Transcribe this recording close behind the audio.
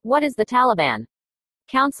What is the Taliban?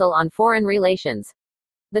 Council on Foreign Relations.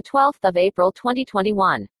 The 12th of April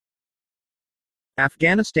 2021.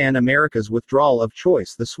 Afghanistan. America's withdrawal of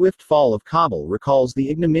choice. The swift fall of Kabul recalls the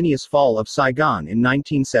ignominious fall of Saigon in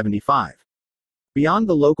 1975. Beyond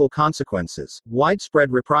the local consequences,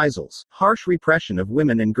 widespread reprisals, harsh repression of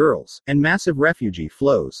women and girls, and massive refugee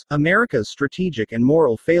flows, America's strategic and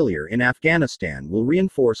moral failure in Afghanistan will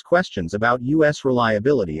reinforce questions about U.S.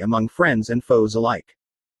 reliability among friends and foes alike.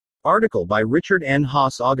 Article by Richard N.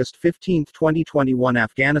 Haas, August 15, 2021.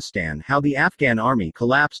 Afghanistan. How the Afghan army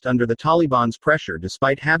collapsed under the Taliban's pressure.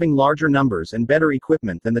 Despite having larger numbers and better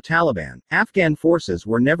equipment than the Taliban, Afghan forces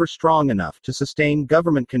were never strong enough to sustain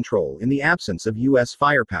government control in the absence of U.S.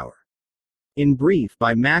 firepower. In brief,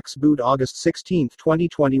 by Max Boot, August 16,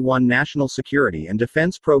 2021. National Security and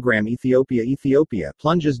Defense Program. Ethiopia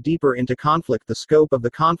plunges deeper into conflict. The scope of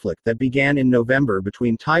the conflict that began in November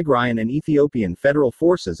between Tigrayan and Ethiopian federal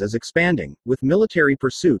forces is expanding, with military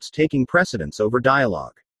pursuits taking precedence over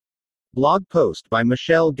dialogue. Blog post by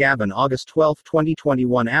Michelle Gavin, August 12,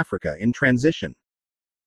 2021. Africa in Transition.